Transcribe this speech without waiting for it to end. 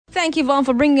Thank you, Vaughn,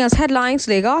 for bringing us headlines,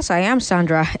 Lagos. I am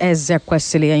Sandra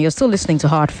Ezekwesili, and you're still listening to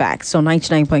Hard Facts on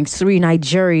 99.3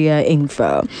 Nigeria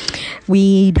Info.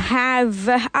 We have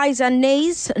AYES and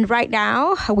NAYS, and right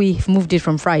now we've moved it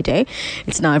from Friday.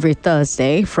 It's now every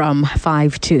Thursday from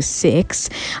 5 to 6.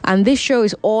 And this show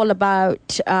is all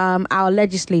about our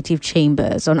legislative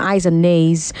chambers. On AYES and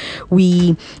NAYS,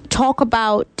 we talk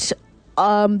about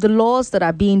the laws that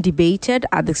are being debated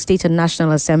at the state and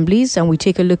national assemblies, and we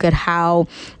take a look at how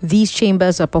these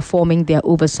chambers are performing their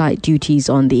oversight duties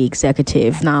on the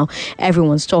executive. Now,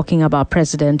 everyone's talking about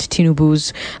President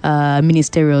Tinubu's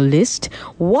ministerial list.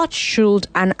 What should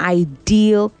an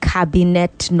ideal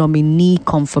cabinet nominee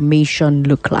confirmation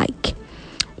look like?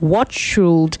 What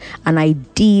should an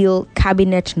ideal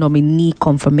cabinet nominee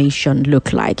confirmation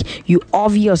look like? You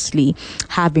obviously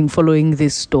have been following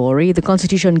this story. The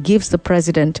Constitution gives the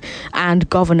president and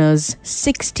governors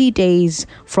 60 days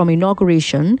from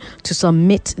inauguration to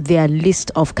submit their list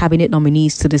of cabinet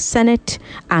nominees to the Senate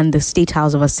and the State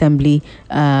House of Assembly,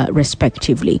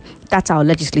 respectively. That's our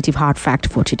legislative hard fact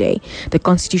for today. The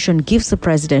Constitution gives the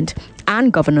president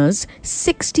and governors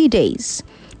 60 days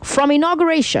from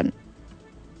inauguration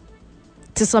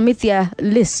to submit their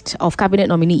list of cabinet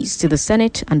nominees to the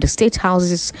Senate and the State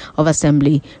Houses of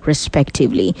Assembly,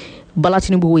 respectively. Bola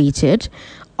Tinubu waited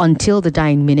until the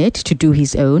dying minute to do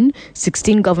his own.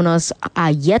 16 governors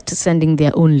are yet sending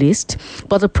their own list.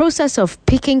 But the process of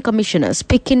picking commissioners,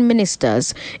 picking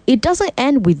ministers, it doesn't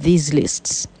end with these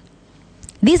lists.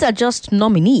 These are just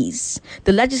nominees.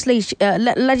 The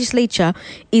legislature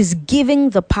is giving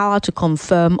the power to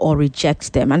confirm or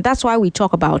reject them. And that's why we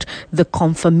talk about the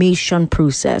confirmation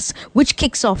process, which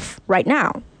kicks off right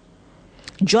now.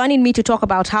 Joining me to talk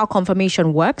about how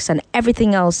confirmation works and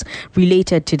everything else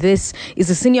related to this is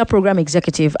the Senior Program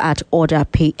Executive at Order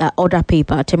Paper,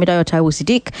 Temidayo Taiwo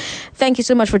Siddiq. Thank you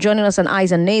so much for joining us on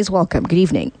AYES and NAYS. Welcome. Good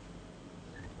evening.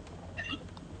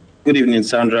 Good evening,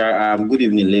 Sandra. Good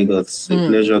evening, Lagos. It's a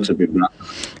pleasure to be back.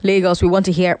 Lagos, we want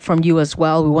to hear from you as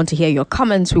well. We want to hear your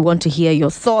comments. We want to hear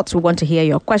your thoughts. We want to hear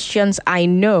your questions. I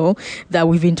know that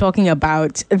we've been talking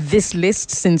about this list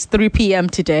since 3 p.m.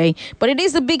 today, but it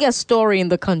is the biggest story in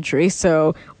the country,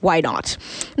 so why not?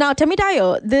 Now,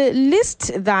 Temidayo, the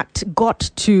list that got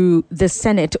to the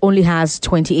Senate only has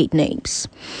 28 names.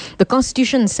 The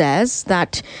Constitution says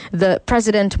that the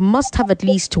president must have at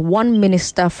least one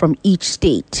minister from each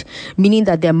state, meaning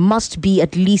that there must be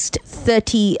at least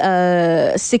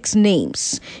 36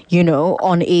 names,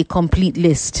 on a complete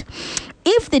list.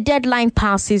 If the deadline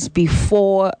passes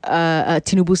before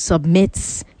Tinubu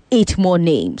submits 8 more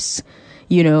names,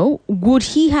 would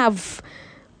he have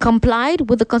complied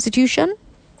with the Constitution?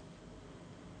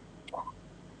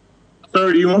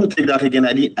 Sorry, you want to take that again?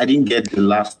 I didn't get the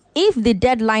last. If the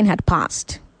deadline had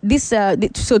passed,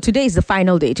 so today is the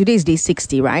final day. Today is day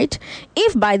 60, right?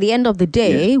 If by the end of the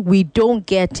day we don't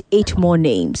get 8 more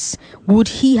names, would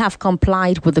he have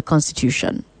complied with the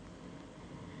Constitution?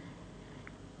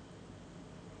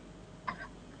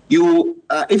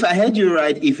 If I heard you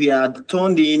right, if he had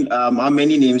turned in how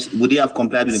many names, would he have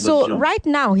complied with the Constitution? So right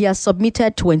now he has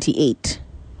submitted 28.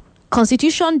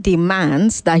 Constitution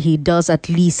demands that he does at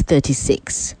least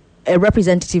 36, a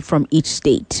representative from each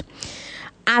state.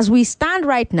 As we stand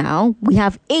right now, we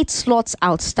have 8 slots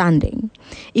outstanding.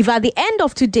 If at the end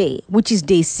of today, which is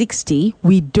day 60,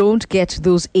 we don't get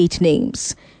those 8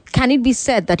 names, can it be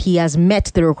said that he has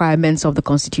met the requirements of the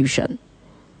Constitution?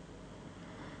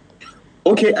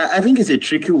 Okay, I think it's a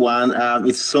tricky one.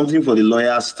 It's something for the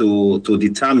lawyers to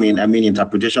determine,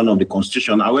 interpretation of the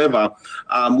Constitution. However,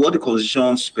 what the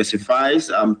Constitution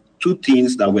specifies, 2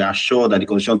 things that we are sure that the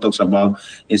Constitution talks about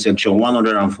in section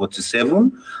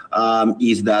 147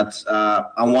 is that,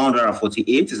 and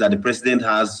 148 is that the president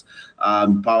has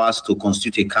powers to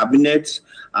constitute a cabinet.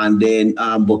 And then,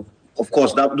 but of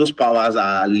course, those powers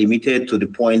are limited to the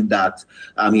point that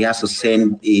he has to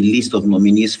send a list of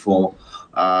nominees for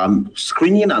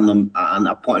screening and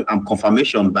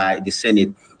confirmation by the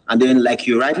Senate. And then, like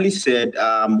you rightly said,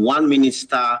 one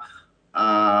ministerial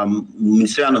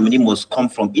nominee must come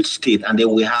from each state, and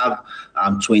then we have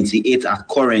 28 at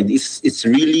current. It's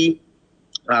really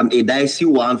a dicey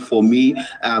one for me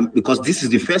because this is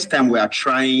the first time we are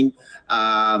trying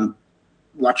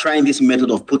this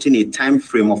method of putting a time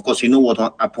frame. Of course, you know what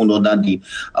happened under the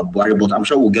Buhari, but I'm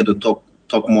sure we'll get to talk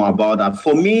more about that.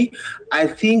 For me, I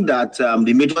think that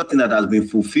the major thing that has been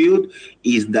fulfilled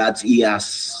is that he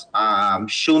has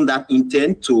shown that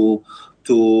intent to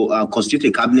constitute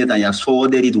a cabinet, and he has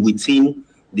forwarded it within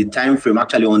the time frame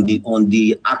actually on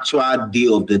the actual day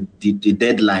of the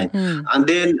deadline. And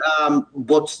then,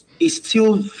 but it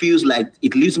still feels like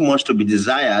it leaves much to be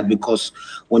desired, because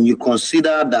when you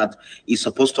consider that it's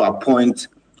supposed to appoint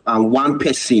one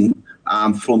person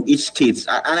from each state,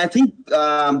 and I think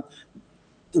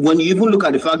when you even look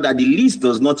at the fact that the list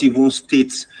does not even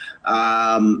state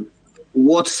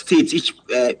what state each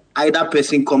either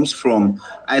person comes from,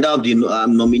 either of the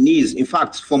nominees. In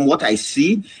fact, from what I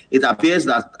see, it appears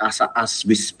that as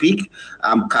we speak,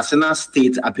 Katsina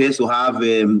State appears to have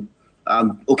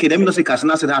okay, let me not say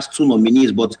Katsina State has 2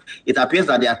 nominees, but it appears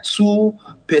that there are 2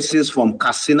 persons from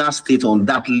Katsina State on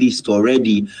that list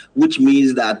already, which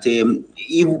means that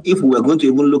if we were going to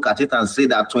even look at it and say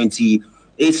that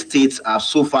 28 states have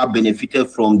so far benefited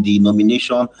from the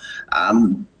nomination,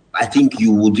 I think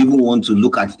you would even want to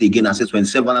look at it again and say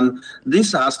 27. And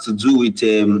this has to do with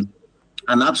Anatu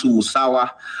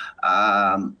Musawa,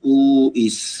 who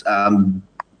is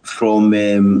from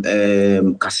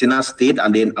Katsina State,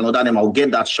 and then another name, I'll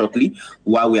get that shortly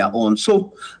while we are on.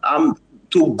 So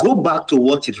to go back to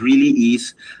what it really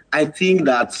is, I think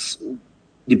that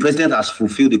the president has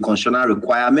fulfilled the constitutional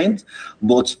requirement,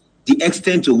 but the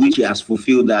extent to which he has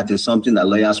fulfilled that is something that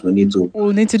lawyers will need to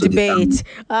debate.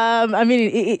 I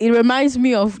mean, it reminds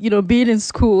me of, being in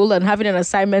school and having an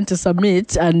assignment to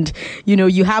submit, and,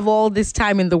 you have all this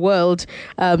time in the world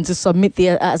to submit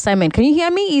the assignment. Can you hear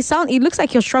me? It looks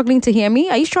like you're struggling to hear me.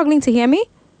 Are you struggling to hear me?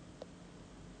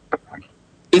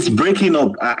 It's breaking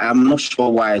up. I'm not sure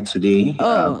why today.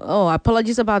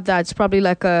 Apologies about that. It's probably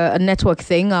like a network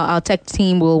thing. Our tech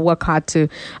team will work hard to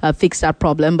fix that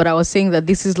problem. But I was saying that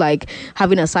this is like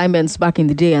having assignments back in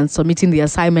the day and submitting the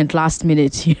assignment last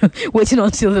minute, waiting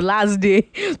until the last day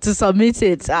to submit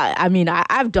it.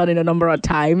 I've done it a number of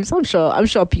times. I'm sure,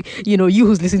 you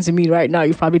who's listening to me right now,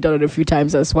 you've probably done it a few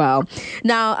times as well.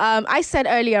 Now, I said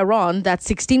earlier on that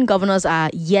 16 governors are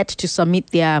yet to submit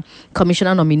their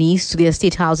commissioner nominees to their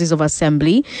state houses of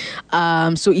assembly.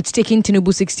 So it's taking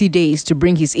Tinubu 60 days to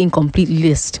bring his incomplete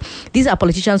list. These are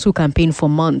politicians who campaign for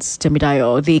months,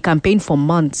 Temidayo. They campaign for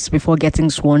months before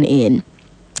getting sworn in.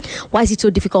 Why is it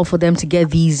so difficult for them to get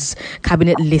these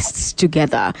cabinet lists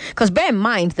together? Because bear in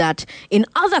mind that in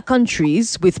other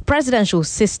countries with presidential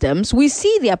systems, we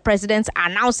see their presidents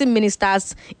announcing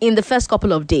ministers in the first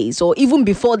couple of days, or even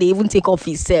before they even take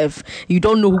office. You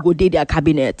don't know who go did their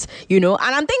cabinet, And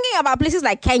I'm thinking about places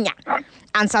like Kenya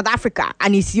and South Africa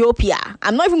and Ethiopia.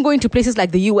 I'm not even going to places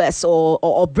like the US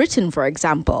or Britain, for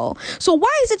example. So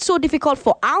why is it so difficult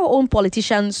for our own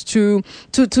politicians to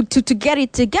get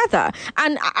it together?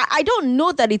 And I don't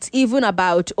know that it's even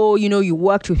about, you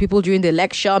worked with people during the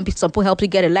election, some people helped you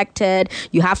get elected,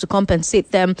 you have to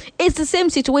compensate them. It's the same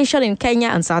situation in Kenya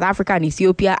and South Africa and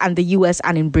Ethiopia and the US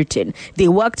and in Britain. They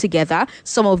work together.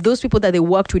 Some of those people that they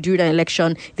worked with during an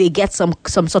election, they get some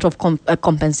sort of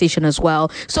compensation as well.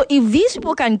 So if these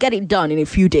people can get it done in a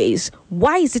few days,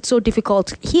 why is it so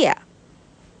difficult here,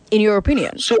 in your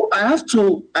opinion? So I have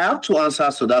two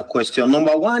answers to that question.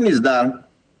 Number one is that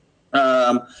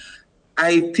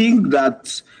I think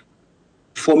that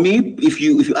for me, if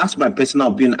you ask my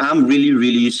personal opinion, I'm really,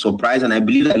 really surprised, and I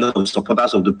believe that a lot of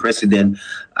supporters of the president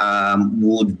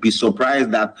would be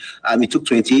surprised that it took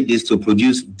 28 days to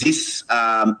produce this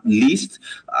list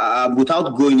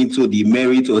without going into the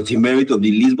merit of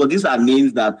the list. But these are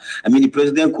names that, the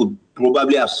president could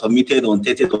probably have submitted on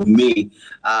 30th of May,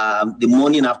 the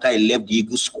morning after he left the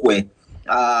Eagle Square.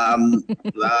 Governor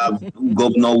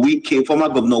Wike, former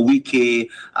Governor Wike,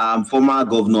 former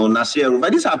Governor Nasir.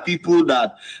 But these are people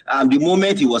that the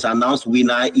moment he was announced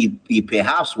winner, he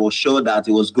perhaps was sure that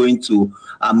he was going to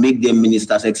make them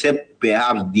ministers, except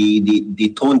perhaps they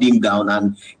turned him down,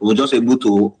 and he was just able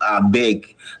to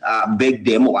beg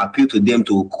them or appeal to them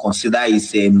to consider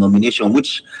his nomination,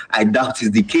 which I doubt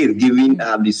is the case given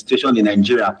the situation in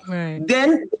Nigeria. Right.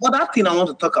 Then other thing I want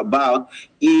to talk about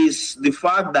is the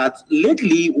fact that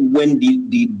lately, when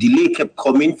the delay kept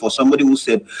coming for somebody who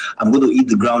said, I'm going to hit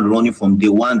the ground running from day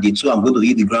 1, day 2, I'm going to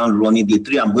hit the ground running, day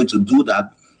 3, I'm going to do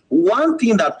that. One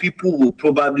thing that people will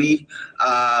probably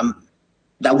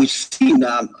that we've seen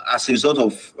as a result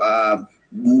of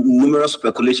numerous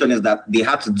speculation is that they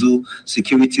had to do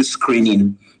security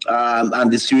screening.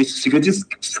 And the security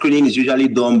screening is usually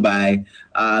done by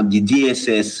the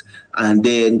DSS, and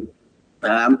then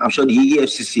I'm sure the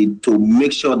EFCC, to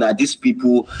make sure that these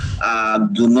people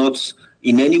do not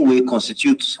in any way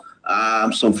constitute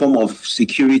some form of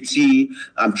security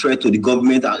threat to the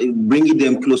government, bringing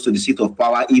them close to the seat of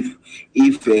power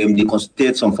if they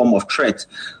constitute some form of threat.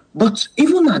 But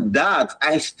even at that,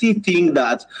 I still think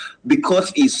that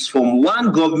because it's from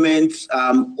one government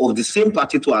of the same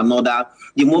party to another,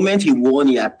 the moment he won,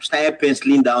 he had started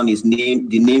penciling down his name,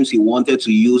 the names he wanted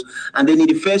to use. And then in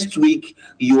the first week,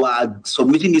 you are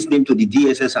submitting this name to the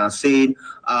DSS and saying,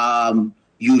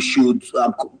 you should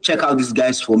check out these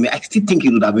guys for me. I still think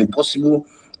it would have been possible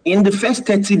in the first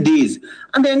 30 days.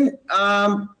 And then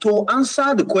to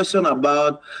answer the question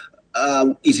about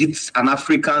is it an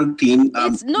African thing?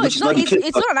 It's not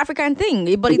an African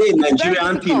thing, but it's a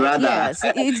Nigerian thing, rather. Yes,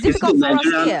 it's difficult for us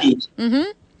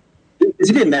here.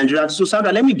 Is it a Nigerian? So,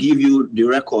 Sandra, let me give you the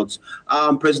records.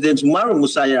 President Umaru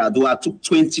Musa Yar'Adua took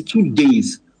 22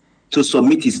 days to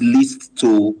submit his list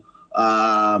to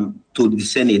the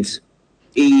Senate.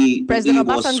 President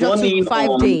Obasanjo took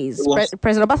 5 days.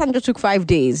 President Obasanjo took 5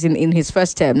 days in his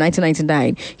first term,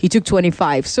 1999. He took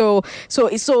 25. So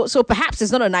perhaps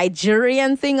it's not a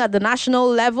Nigerian thing at the national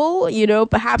level.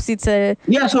 Perhaps it's a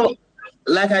So,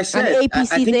 like I said, an APC I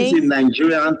think thing? It's a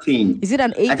Nigerian thing. Is it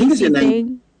an APC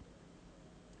thing?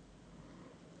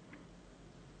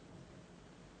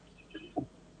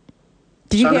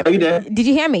 Are you there? Did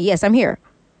you hear me? Yes, I'm here.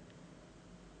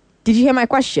 Did you hear my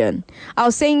question? I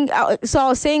was saying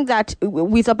that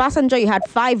with Obasanjo, you had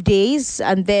 5 days,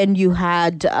 and then you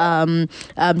had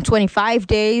 25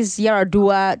 days.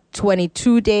 Yar'Adua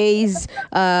 22 days.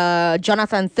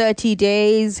 Jonathan 30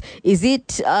 days. Is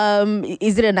it a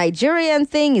Nigerian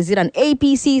thing? Is it an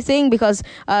APC thing? Because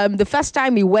the first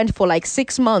time we went for like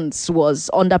 6 months was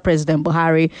under President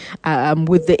Buhari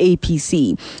with the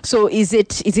APC. So is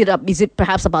it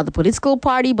perhaps about the political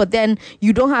party? But then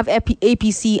you don't have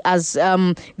APC as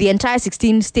the entire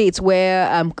 16 states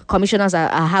where commissioners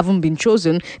haven't been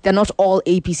chosen. They're not all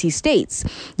APC states,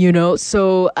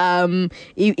 So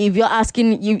if you're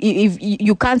asking, if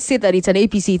you can't say that it's an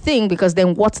APC thing, because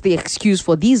then what's the excuse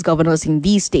for these governors in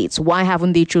these states? Why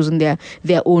haven't they chosen their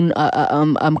own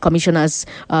commissioners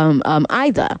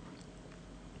either?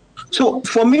 So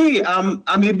for me, I'm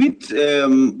a bit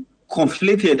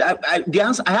conflicted. I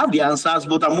have the answers,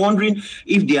 but I'm wondering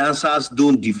if the answers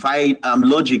don't defy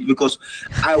logic, because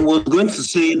I was going to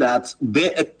say that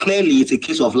clearly it's a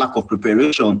case of lack of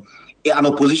preparation. An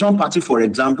opposition party, for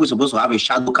example, is supposed to have a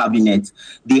shadow cabinet.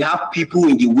 They have people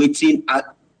in the waiting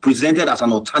presented as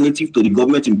an alternative to the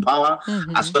government in power,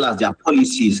 as well as their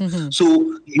policies.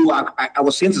 So I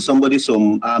was saying to somebody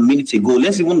some minutes ago,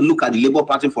 let's even look at the Labour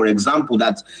Party, for example,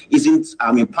 that isn't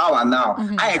in power now.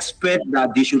 I expect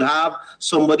that they should have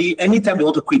somebody, anytime they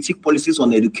want to critique policies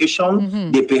on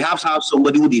education, they perhaps have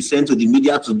somebody who they send to the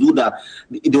media to do that.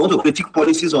 They want to critique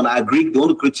policies on agri, they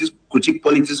want to critique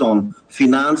policies on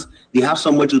finance, they have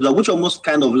somewhere to do that, which almost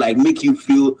kind of like make you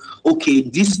feel, okay,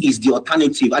 this is the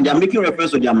alternative. And they're making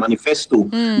reference to their manifesto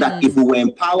that if we were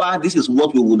in power, this is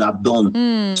what we would have done.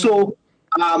 So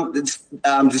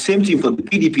the same thing for the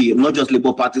PDP, not just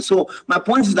Labour Party. So my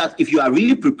point is that if you are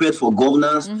really prepared for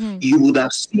governance, you would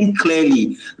have seen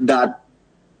clearly that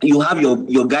you have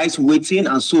your guys waiting,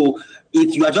 and so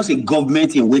you are just a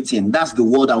government in waiting. That's the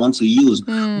word I want to use.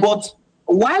 But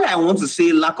while I want to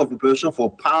say lack of preparation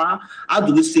for power, how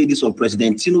do we say this of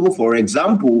President Tinubu, for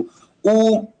example,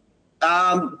 who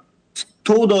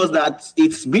told us that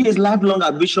it's been his lifelong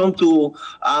ambition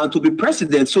to be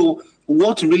president? So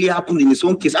what really happened in his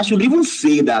own case? I should even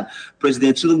say that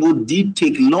President Tinubu did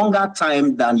take longer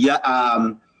time than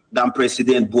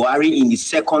President Buhari in his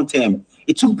second term.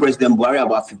 It took President Buhari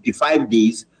about 55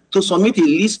 days to submit a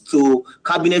list to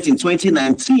cabinet in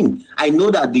 2019. I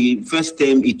know that the first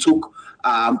term it took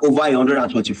over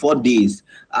 124 days.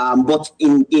 But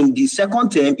in the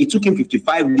second term, it took him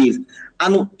 55 days.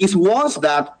 And it was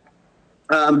that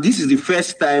this is the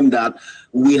first time that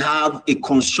we have a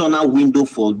constitutional window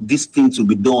for this thing to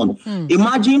be done.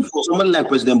 Imagine for somebody like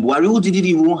President Buhari, who didn't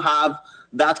even have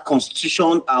that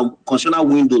constitutional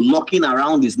window locking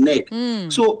around his neck.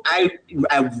 So I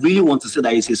really want to say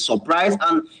that it's a surprise.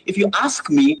 And if you ask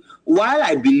me, while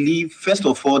I believe, first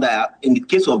of all, that in the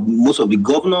case of most of the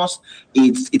governors,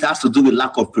 it has to do with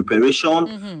lack of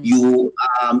preparation.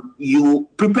 You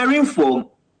preparing for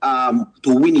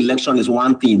to win election is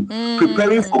one thing.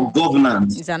 Preparing for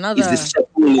governance is the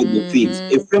second leg of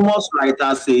it. A famous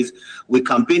writer says, we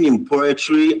campaign in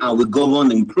poetry and we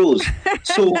govern in prose.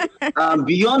 So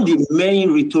beyond the many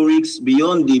rhetorics,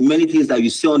 beyond the many things that you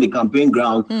see on the campaign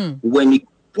ground, when it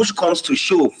push comes to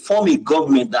show, form a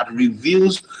government that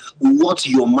reveals what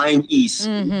your mind is,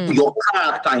 your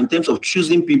character in terms of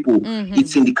choosing people.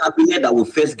 It's in the cabinet that we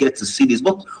first get to see this.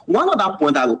 But one other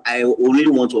point I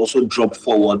really want to also drop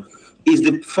forward is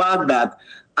the fact that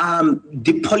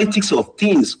the politics of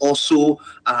things also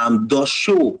does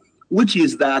show. which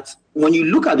is that when you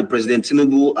look at the President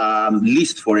Tinubu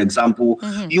list, for example,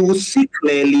 you will see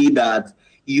clearly that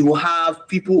you have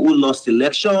people who lost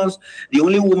elections. The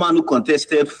only woman who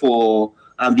contested for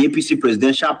the APC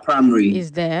presidential primary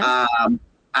is there.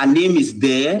 Her name is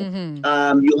there.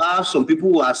 You have some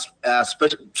people who are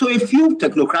special. So a few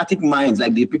technocratic minds,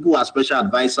 like the people who are special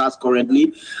advisors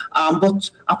currently. But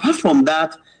apart from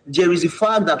that, there is the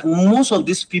fact that most of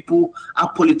these people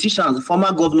are politicians.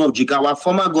 Former governor of Jigawa,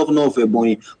 former governor of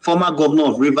Ebonyi, former governor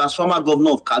of Rivers, former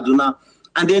governor of Kaduna.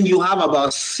 And then you have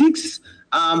about 6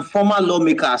 former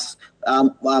lawmakers.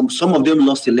 Some of them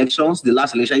lost elections. The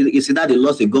last election, it's either they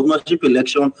lost a governorship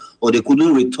election or they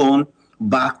couldn't return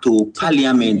back to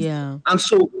parliament. Yeah. And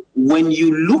so when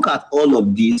you look at all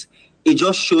of this, it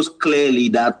just shows clearly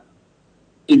that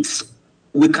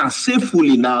we can say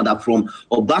fully now that from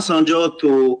Obasanjo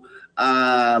to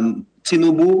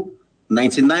Tinubu,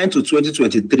 99 to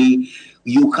 2023,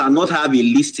 you cannot have a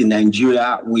list in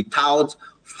Nigeria without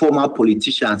former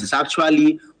politicians. It's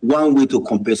actually one way to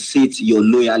compensate your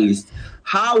loyalists.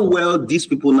 How well these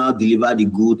people now deliver the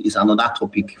good is another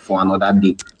topic for another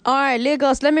day. All right,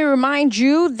 Lagos, let me remind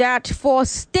you that for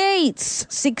states,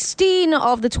 16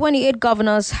 of the 28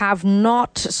 governors have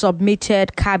not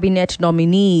submitted cabinet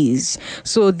nominees.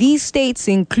 So these states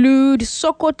include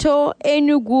Sokoto,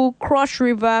 Enugu, Cross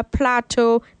River,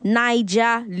 Plateau,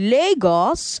 Niger,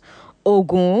 Lagos,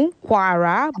 Ogun,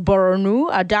 Kwara, Borno,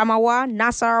 Adamawa,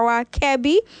 Nasarawa,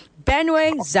 Kebbi,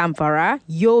 Benue, Zamfara,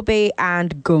 Yobe,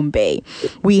 and Gombe.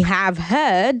 We have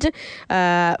heard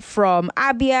from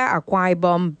Abia, Akwa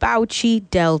Ibom, Bauchi,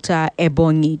 Delta,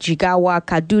 Ebonyi, Jigawa,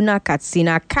 Kaduna,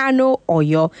 Katsina, Kano,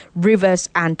 Oyo, Rivers,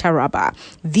 and Taraba.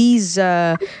 These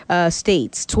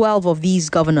states, 12 of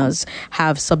these governors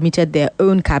have submitted their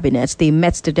own cabinets. They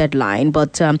met the deadline,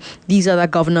 but these other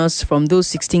governors from those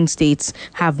 16 states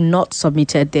have not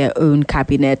submitted their own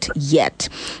cabinet yet.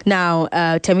 Now,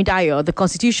 Temidayo, the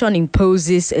Constitution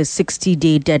imposes a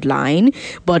 60-day deadline,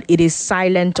 but it is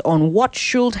silent on what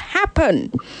should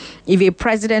happen if a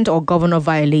president or governor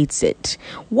violates it.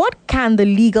 What can the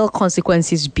legal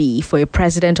consequences be for a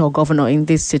president or governor in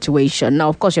this situation? Now,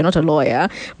 of course, you're not a lawyer,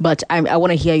 but I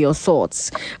want to hear your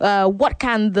thoughts. What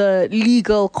can the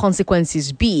legal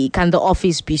consequences be? Can the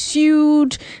office be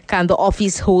sued? Can the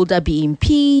office holder be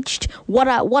impeached? What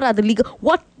are the legal?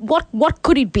 What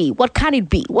could it be? What can it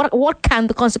be? What can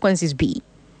the consequences be?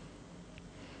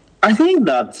 I think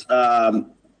that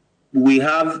we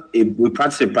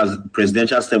practice a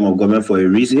presidential system of government for a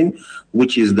reason,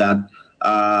 which is that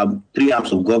 3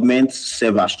 arms of government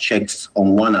serve as checks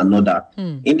on one another.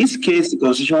 In this case, the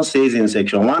Constitution says in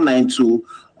Section 192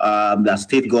 that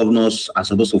state governors are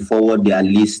supposed to forward their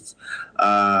list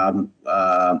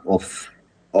of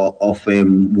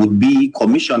would-be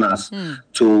commissioners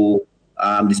to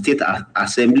the State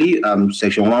Assembly.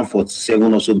 Section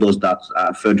 147 also does that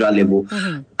federal level.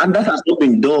 And that has not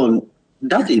been done.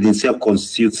 That in itself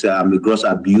constitutes a gross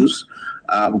abuse,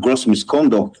 gross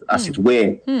misconduct, as it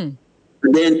were.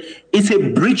 Then it's a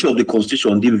breach of the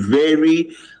Constitution, the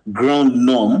very ground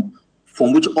norm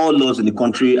from which all laws in the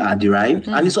country are derived.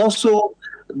 And it's also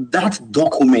that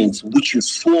document which you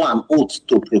swore an oath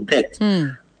to protect.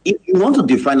 If you want to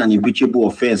define an impeachable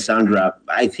offense, Sandra,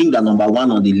 I think that number one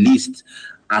on the list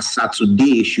as at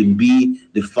today should be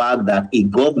the fact that a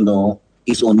governor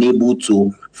is unable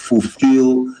to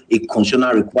fulfill a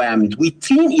constitutional requirement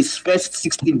within his first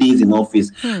 60 days in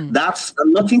office. That's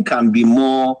nothing can be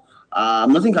more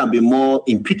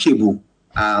impeachable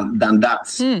than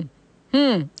that.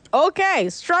 Okay,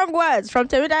 strong words from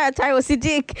Temidayo Taiwo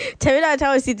Siddiq. Temidayo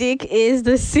Taiwo Siddiq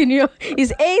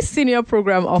is a senior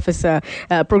program officer,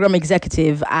 program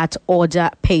executive at Order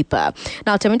Paper.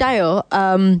 Now, Temidayo,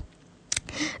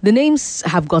 the names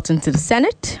have gotten to the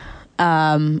Senate,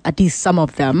 at least some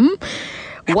of them.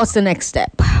 What's the next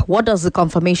step? What does the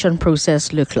confirmation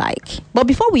process look like? But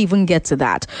before we even get to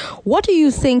that, what do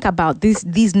you think about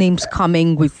these names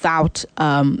coming without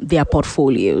their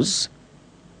portfolios?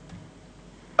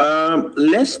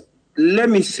 Let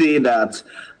me say that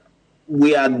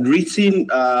we had written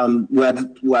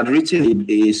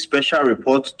a special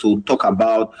report to talk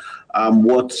about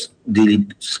what the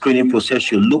screening process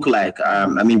should look like.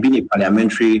 Being a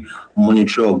parliamentary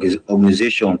monitoring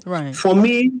organization. Right. For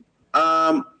me,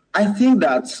 I think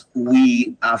that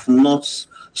we have not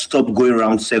stopped going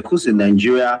around circles in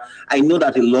Nigeria. I know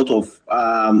that a lot of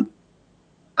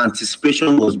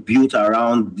anticipation was built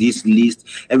around this list.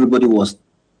 Everybody was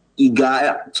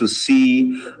eager to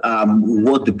see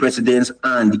what the president's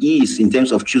hand is in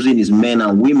terms of choosing his men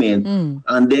and women.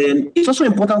 And then it's also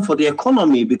important for the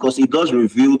economy because it does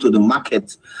reveal to the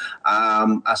market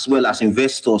as well as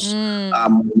investors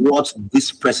what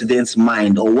this president's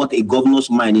mind or what a governor's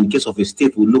mind in case of a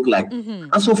state will look like.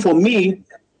 And so for me,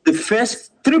 the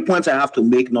first 3 points I have to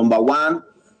make, number one,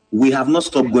 we have not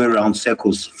stopped going around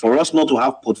circles. For us not to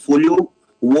have portfolio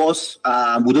was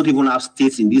we don't even have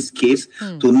states in this case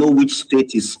to know which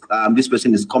state is this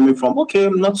person is coming from. Okay,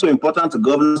 not so important to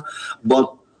governors,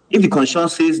 but if the constitution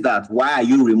says that, why are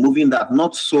you removing that?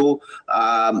 Not so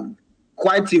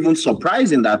quite even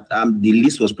surprising that the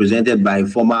list was presented by a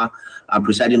former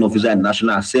presiding officer in the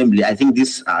National Assembly. I think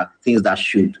these are things that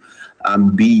should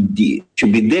be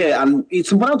there. And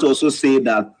it's important to also say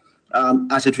that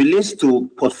as it relates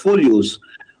to portfolios,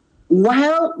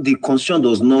 while the constitution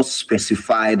does not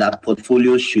specify that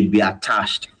portfolios should be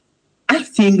attached, I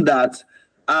think that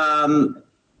it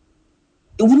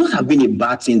would not have been a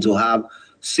bad thing to have,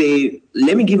 say,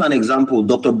 let me give an example,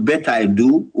 Dr. Betta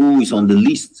Edu, who is on the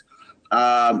list.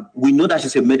 We know that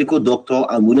she's a medical doctor,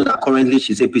 and we know that currently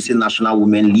she's APC National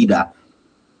Women Leader.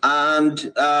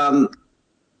 And I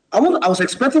was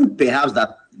expecting perhaps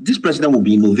that this president will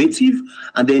be innovative,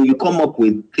 and then you come up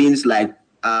with things like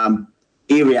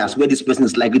areas where this person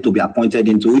is likely to be appointed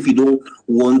into if you don't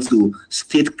want to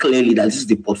state clearly that this is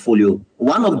the portfolio.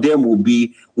 One of them will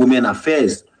be women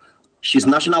affairs. She's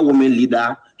national women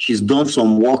leader. She's done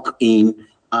some work in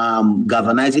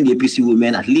galvanizing the APC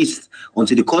women, at least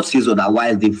until the court says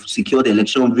otherwise, they've secured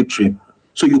election victory.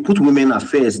 So you put women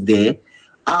affairs there.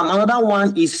 Another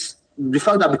one is the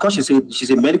fact that because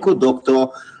she's a medical doctor,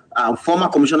 former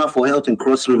commissioner for health in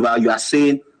Cross River, you are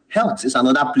saying health is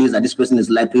another place that this person is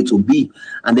likely to be.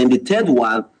 And then the third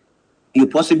one, you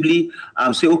possibly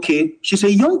say, okay, she's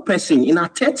a young person in her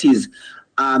 30s.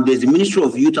 There's the Ministry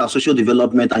of Youth and Social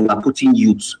Development, and you are putting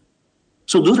youth.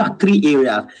 So those are three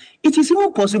areas. It is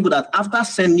even possible that after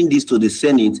sending this to the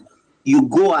Senate, you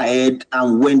go ahead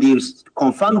and when they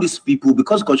confirm these people,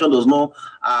 because Constitution does not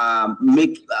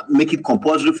make it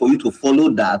compulsory for you to follow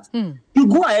that, you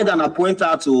go ahead and appoint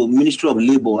her to Ministry of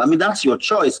Labor. I mean, that's your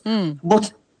choice.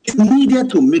 But you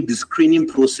needed to make the screening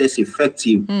process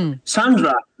effective.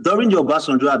 Sandra, during the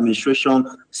Obasanjo administration,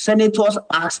 senators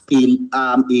asked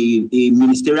a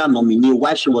ministerial nominee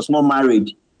why she was not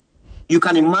married. You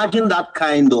can imagine that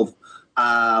kind of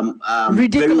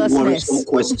ridiculousness. Very worrisome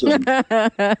question.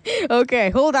 Okay,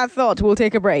 hold that thought. We'll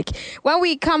take a break. When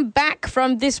we come back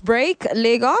from this break,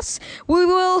 Lagos, we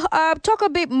will talk a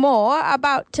bit more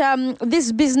about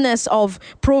this business of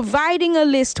providing a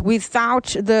list without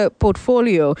the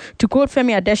portfolio. To quote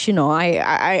Femi Adesina,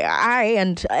 I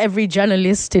and every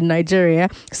journalist in Nigeria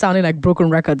sounding like broken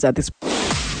records at this point.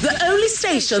 The only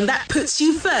station that puts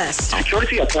you first.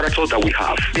 Security apparatus that we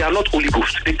have, they are not only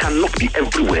ghosts. They cannot be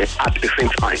everywhere at the same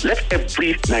time. Let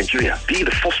every Nigerian be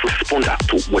the first responder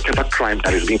to whatever crime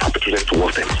that is being perpetrated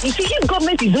towards them. You see, if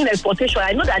government is doing exportation,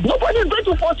 I know that nobody is going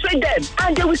to frustrate them.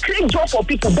 And they will create jobs for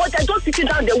people, but they're just sitting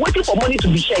down, they're waiting for money to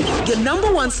be shared. Your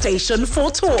number one station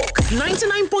for talk.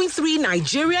 99.3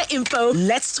 Nigeria Info.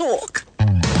 Let's talk.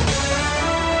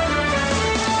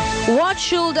 What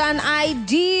should an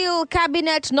ideal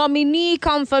cabinet nominee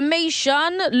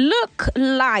confirmation look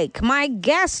like? My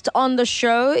guest on the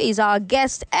show is our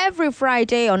guest every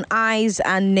Friday on AYES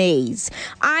and NAYS.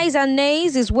 AYES and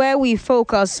NAYS is where we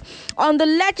focus on the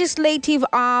legislative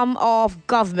arm of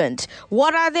government.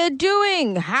 What are they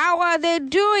doing? How are they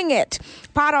doing it?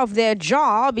 Part of their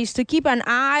job is to keep an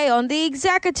eye on the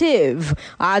executive.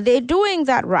 Are they doing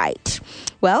that right?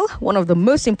 Well, one of the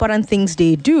most important things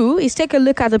they do is take a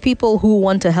look at the people who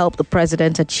want to help the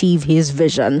president achieve his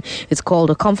vision. It's called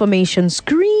a confirmation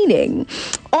screening.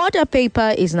 Order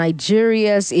Paper is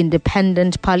Nigeria's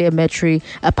independent parliamentary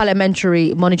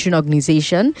monitoring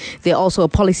organization. They're also a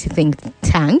policy think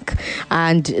tank,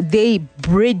 and they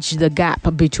bridge the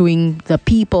gap between the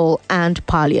people and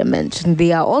parliament.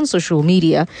 They are on social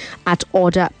media at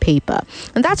Order Paper.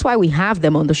 And that's why we have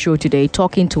them on the show today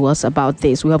talking to us about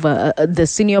this. We have the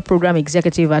senior program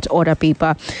executive at Order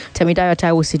Paper, Temidayo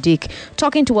Taiwo Siddiq,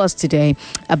 talking to us today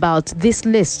about this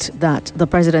list that the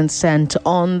president sent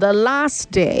on the last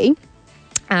day.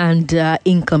 and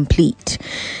incomplete.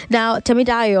 Now,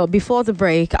 Temidayo, before the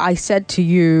break, I said to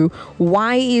you,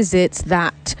 why is it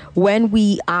that when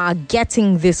we are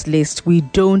getting this list, we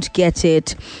don't get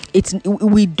it?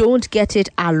 We don't get it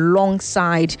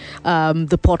alongside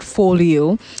the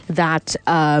portfolio that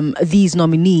these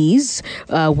nominees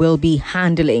will be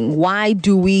handling. Why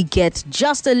do we get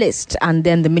just a list and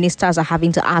then the ministers are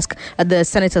having to ask, the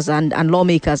senators and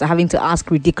lawmakers are having to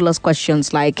ask ridiculous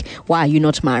questions like, why are you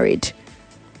not married?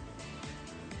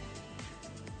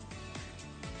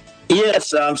 Yes,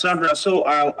 Sandra. So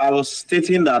I was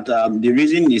stating that the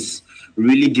reason is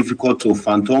really difficult to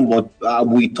fathom, but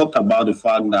we talked about the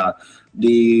fact that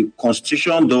the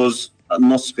Constitution does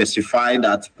not specify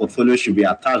that portfolio should be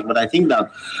attached. But I think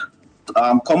that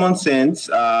common sense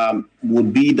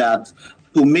would be that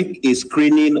to make a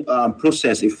screening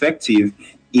process effective,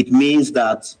 it means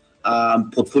that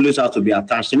portfolios have to be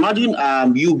attached. Imagine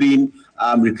you being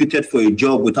recruited for a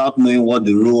job without knowing what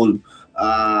the role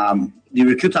the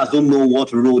recruiters don't know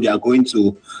what role they are going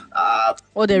to.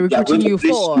 Or they're recruiting you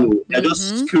for. They're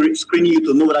just screening you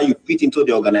to know whether you fit into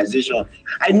the organization.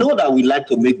 I know that we like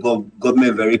to make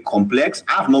government very complex.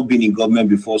 I've not been in government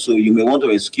before, so you may want to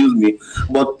excuse me.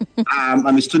 But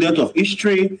I'm a student of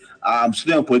history,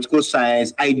 student of political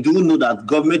science. I do know that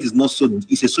government is not so.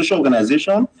 It's a social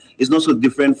organization. It's not so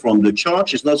different from the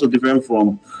church. It's not so different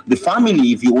from the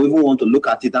family, if you even want to look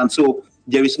at it. And so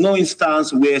there is no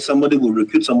instance where somebody will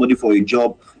recruit somebody for a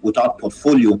job without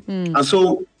portfolio. And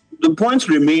so the points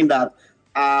remain that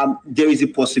there is a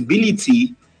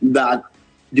possibility that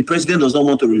the president does not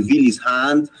want to reveal his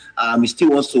hand. He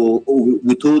still wants to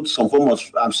withhold some form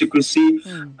of secrecy,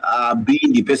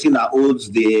 being the person that holds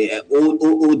the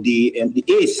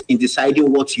ace in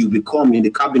deciding what you become in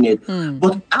the cabinet.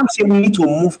 But I'm saying we need to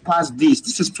move past this.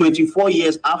 This is 24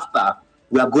 years after.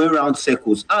 We are going around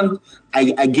circles. And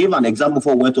I gave an example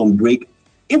before we went on break.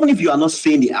 Even if you are not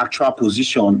saying the actual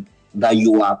position that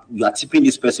you are tipping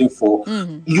this person for,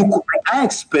 I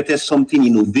expected something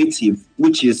innovative,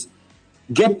 which is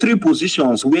get 3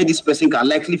 positions where this person can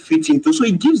likely fit into. So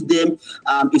it gives them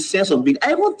a sense of being.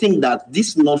 I don't think that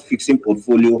this not fixing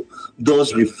portfolio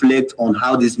does reflect on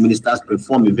how these ministers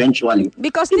perform eventually.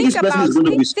 Because think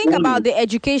about the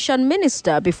education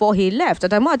minister before he left.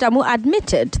 Adamu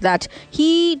admitted that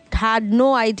he had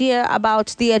no idea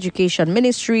about the education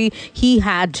ministry. He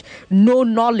had no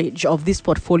knowledge of this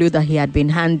portfolio that he had been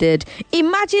handed.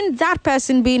 Imagine that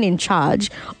person being in charge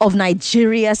of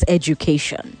Nigeria's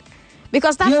education.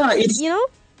 Because that's,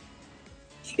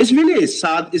 it's really a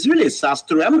sad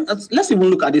story. Let's even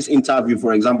look at this interview,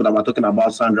 for example, that we're talking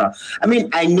about, Sandra. I mean,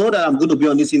 I know that I'm going to be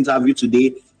on this interview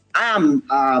today. I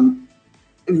am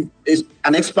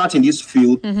an expert in this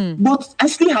field, but I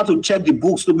still have to check the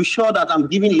books to be sure that I'm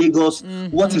giving Lagos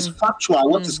what is factual,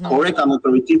 what is correct and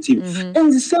authoritative.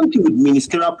 And the same thing with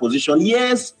ministerial position.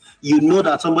 Yes, you know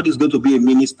that somebody is going to be a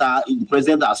minister. The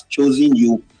president has chosen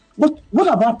you. But what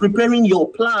about preparing your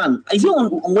plan? Is it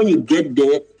when you get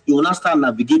there, you will now start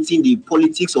navigating the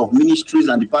politics of ministries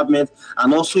and departments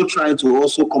and also trying to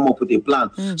also come up with a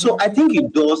plan? So I think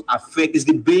it does affect, it's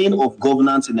the bane of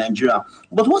governance in Nigeria.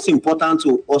 But what's important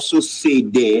to also say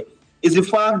there is the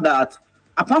fact that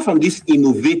apart from this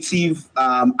innovative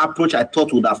approach I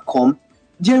thought would have come,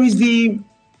 there is the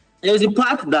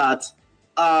part that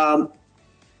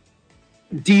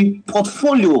the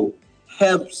portfolio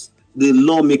helps the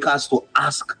lawmakers to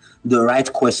ask the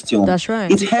right question. That's right.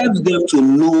 It helps them to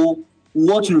know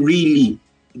what really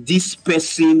this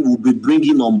person will be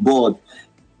bringing on board.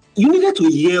 You needed to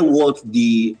hear what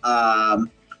the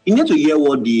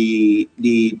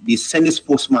Senate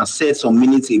spokesman said some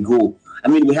minutes ago. I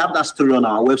mean, we have that story on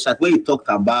our website where he talked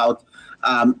about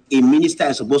a minister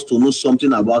is supposed to know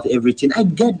something about everything. I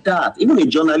get that. Even a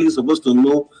journalist is supposed to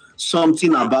know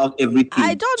something about everything.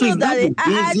 I don't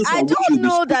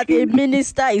know that a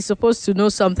minister is supposed to know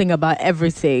something about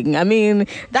everything. I mean,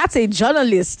 that's a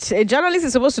journalist. A journalist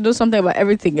is supposed to know something about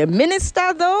everything. A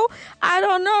minister, though, I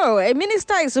don't know. A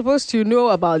minister is supposed to know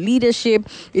about leadership,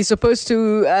 is supposed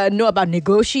to know about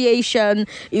negotiation,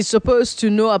 is supposed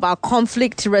to know about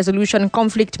conflict resolution,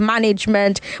 conflict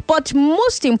management. But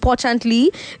most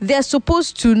importantly, they're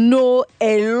supposed to know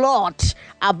a lot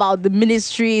about the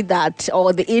ministry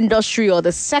or the industry or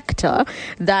the sector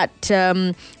that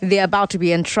they're about to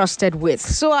be entrusted with.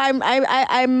 So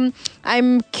I'm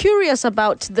curious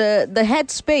about the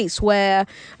headspace where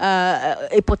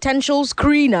a potential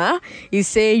screener is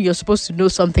saying you're supposed to know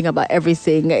something about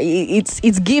everything.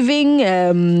 It's giving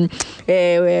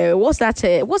what's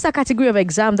that category of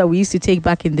exam that we used to take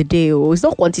back in the day? Oh, it's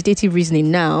not quantitative reasoning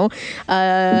now.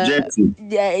 Yeah,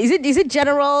 is it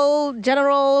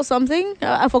general something?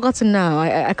 I've forgotten now.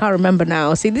 I can't remember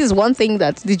now. See, this is one thing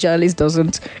that the journalist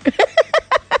doesn't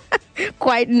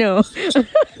quite know.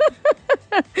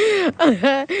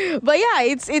 But yeah,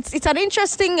 it's an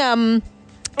interesting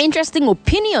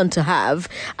opinion to have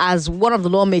as one of the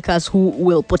lawmakers who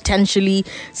will potentially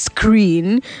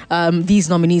screen these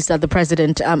nominees that the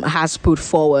president has put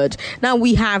forward. Now,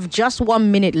 we have just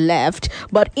 1 minute left,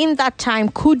 but in that time,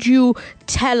 could you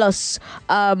tell us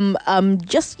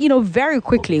just, very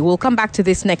quickly, we'll come back to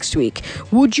this next week.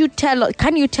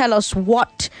 Can you tell us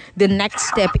what the next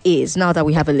step is now that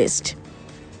we have a list?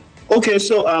 Okay,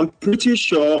 so I'm pretty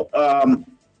sure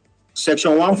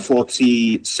Section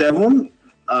 147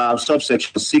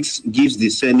 subsection 6 gives the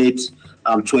Senate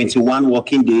 21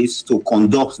 working days to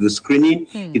conduct the screening.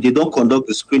 If they don't conduct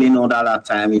the screening under that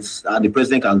time, it's the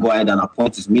president can go ahead and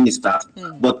appoint his ministers.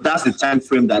 But that's the time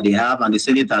frame that they have, and the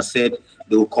Senate has said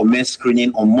they will commence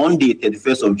screening on Monday,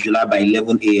 31st of July by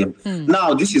 11 a.m.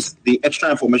 Now, this is the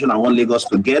extra information I want Lagos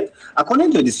to get.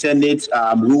 According to the Senate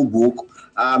rule book,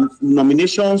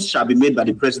 nominations shall be made by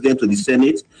the president to the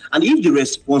Senate, and if the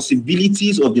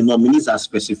responsibilities of the nominees are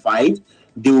specified,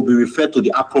 they will be referred to the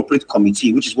appropriate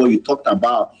committee, which is what you talked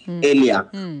about earlier.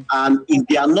 And if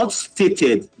they are not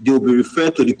stated, they will be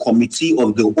referred to the committee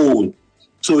of the whole.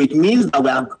 So it means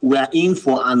that we are in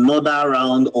for another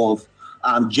round of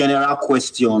general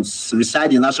questions.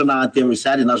 Recite the national anthem,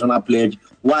 recite the national pledge.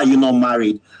 Why are you not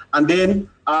married? And then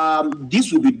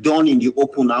this will be done in the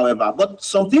open, however. But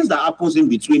some things that happens in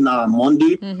between now and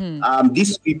Monday,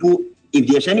 these people, if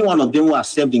there's any one of them who have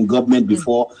served in government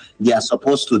before, they are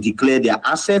supposed to declare their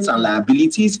assets and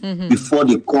liabilities before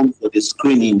they come for the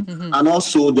screening. And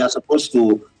also, they are supposed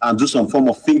to do some form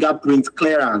of fingerprint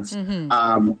clearance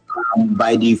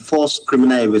by the Force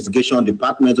Criminal Investigation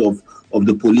Department of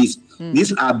the police.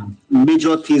 These are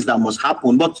major things that must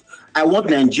happen. But I want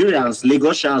Nigerians,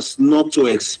 Lagosians, not to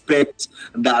expect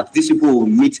that these people will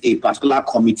meet a particular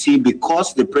committee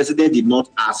because the president did not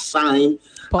assign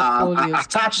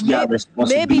attach their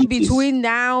responsibilities. Maybe between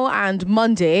now and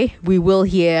Monday, we will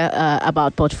hear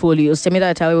about portfolios.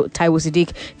 Temida Taiwo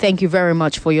Siddiq, thank you very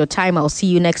much for your time. I'll see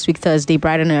you next week, Thursday,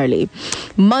 bright and early.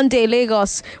 Monday,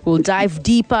 Lagos will dive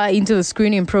deeper into the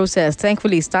screening process.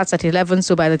 Thankfully, it starts at 11,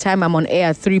 so by the time I'm on air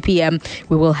at 3 p.m.,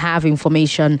 we will have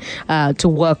information to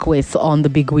work with on the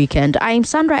big weekend. I'm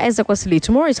Sandra Ezekwesili.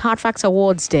 Tomorrow is Hard Facts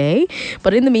Awards Day,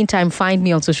 but in the meantime, find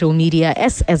me on social media,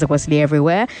 Ezekwesili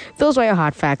everywhere. Those were your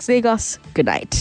Hard Facts. Lagos, good night.